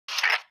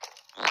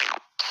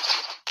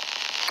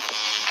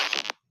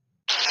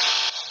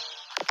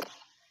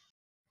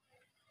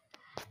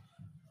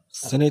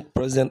Senate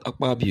President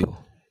Akpabio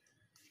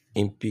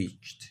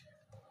impeached.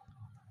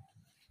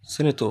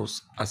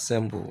 Senators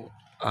assemble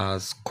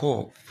as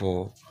call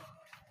for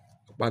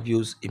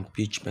Akpabio's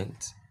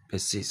impeachment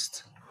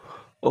persist.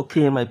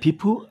 Okay, my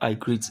people, I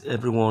greet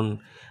everyone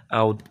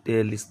out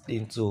there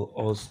listening to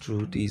us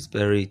through this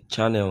very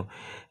channel.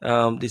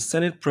 The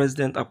Senate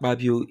President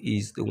Akpabio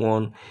is the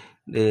one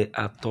they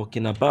are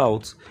talking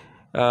about.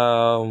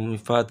 In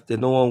fact, they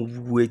don't want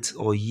to wait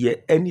or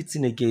hear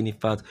anything again. In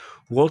fact,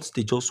 what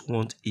they just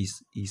want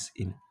is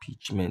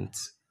impeachment.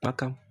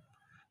 Makam,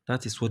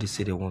 that is what they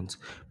say they want,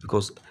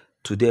 because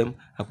to them,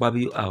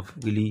 Akpabio have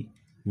really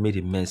made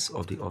a mess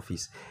of the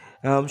office.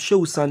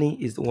 Shehu Sani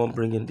is the one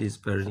bringing this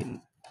very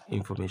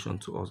information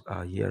to us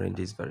here in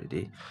this very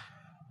day.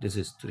 This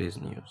is today's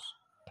news.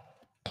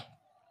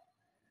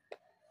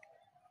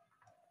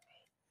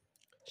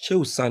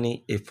 Shehu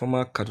Sani, a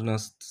former Kaduna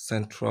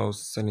Central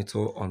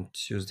Senator, on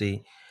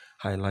Tuesday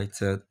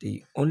highlighted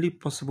the only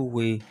possible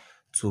way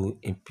to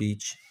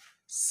impeach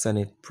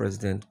Senate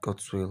President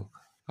Godswill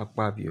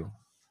Akpabio.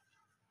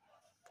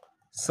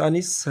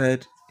 Sani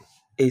said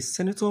a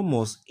senator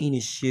must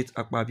initiate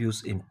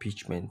Akpabio's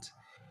impeachment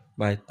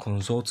by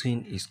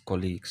consulting his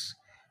colleagues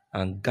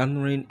and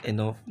garnering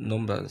enough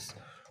numbers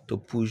to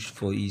push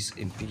for his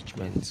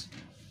impeachment.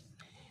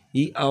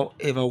 He,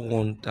 however,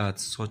 warned that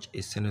such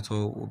a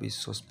senator will be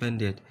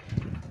suspended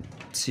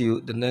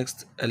till the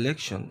next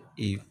election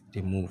if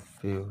the move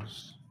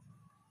fails.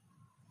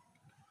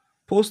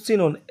 Posting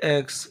on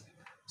X,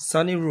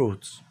 Sani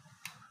wrote,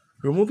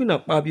 "Removing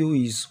Akpabio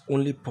is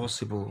only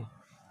possible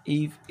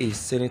if a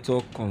senator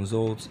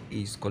consults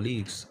his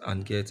colleagues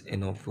and gets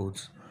enough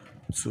votes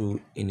to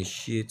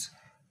initiate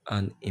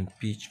an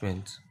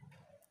impeachment.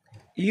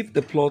 If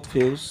the plot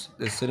fails,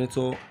 the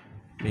senator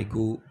may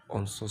go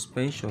on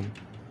suspension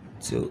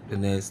till the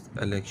next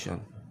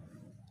election."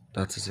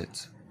 That is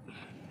it.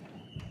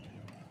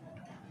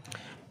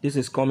 This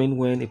is coming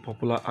when a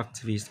popular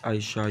activist,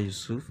 Aisha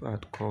Yusuf,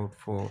 had called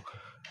for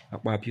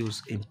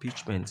Akpabio's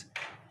impeachment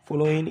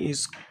following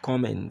his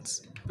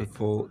comments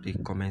before the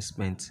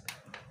commencement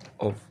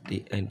of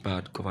the End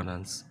Bad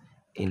Governance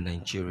in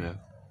Nigeria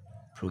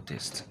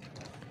protest.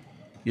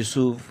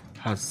 Yusuf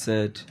has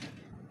said,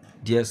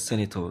 "Dear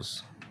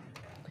senators,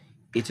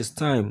 it is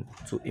time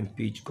to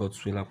impeach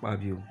Godswill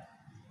Akpabio.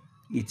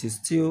 It is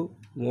still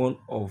one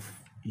of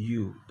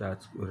you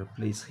that will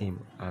replace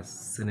him as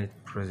Senate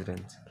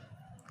President."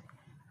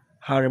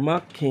 Her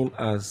remark came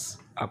as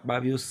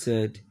Akpabio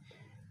said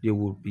they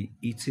would be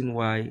eating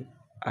while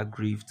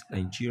aggrieved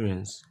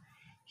Nigerians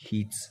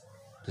hit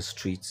the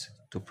streets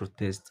to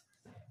protest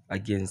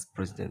against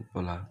President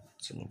Bola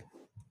Tinubu.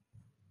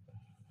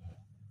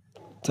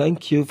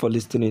 Thank you for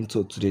listening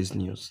to today's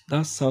news.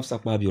 That serves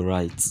Akpabio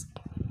right.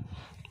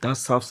 That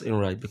serves him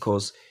right,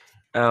 because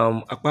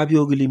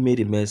Akpabio really made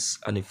a mess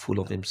and a fool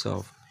of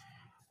himself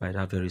by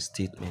that very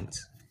statement.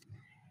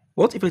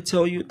 What if I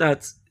tell you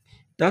that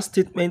that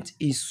statement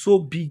is so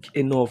big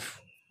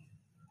enough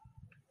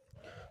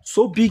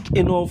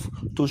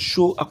to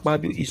show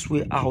Akpabio his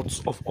way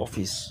out of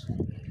office?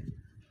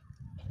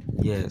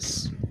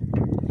 Yes,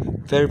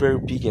 very, very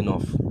big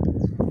enough.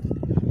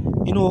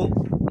 You know,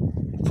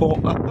 for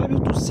Akpabio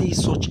to say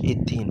such a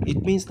thing,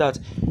 it means that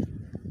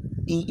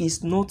he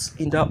is not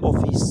in that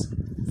office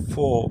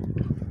for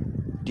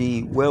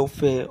the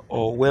welfare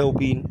or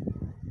well-being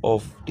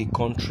of the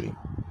country.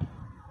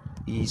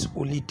 He is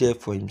only there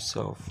for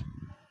himself,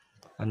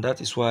 and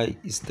that is why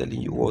he's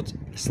telling you what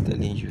he's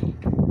telling you.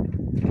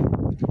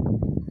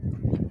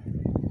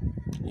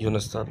 You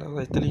understand?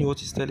 I'm telling you what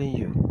he's telling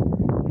you.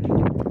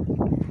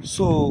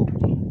 So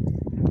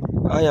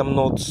I am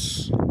not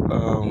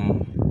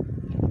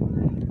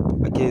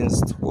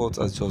against what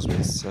has just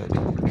been said.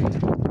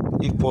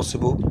 If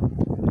possible,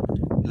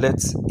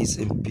 let his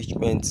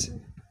impeachment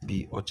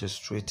be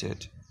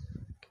orchestrated,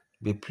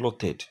 be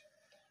plotted,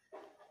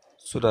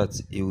 so that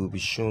he will be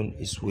shown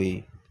his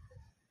way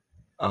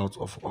out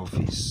of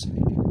office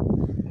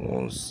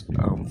once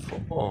and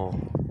for all.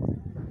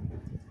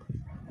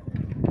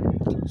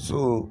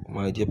 So,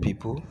 my dear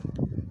people,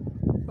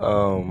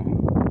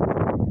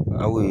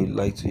 I would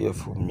like to hear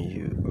from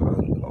you,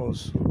 and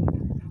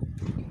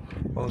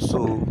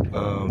also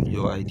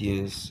your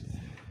ideas.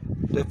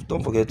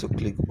 Don't forget to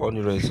click on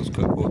the red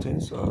subscribe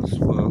buttons, as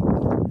well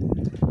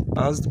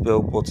as the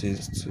bell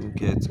buttons, to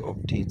get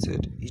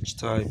updated each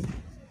time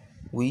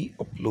we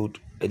upload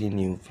any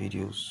new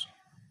videos.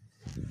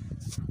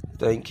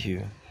 Thank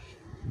you.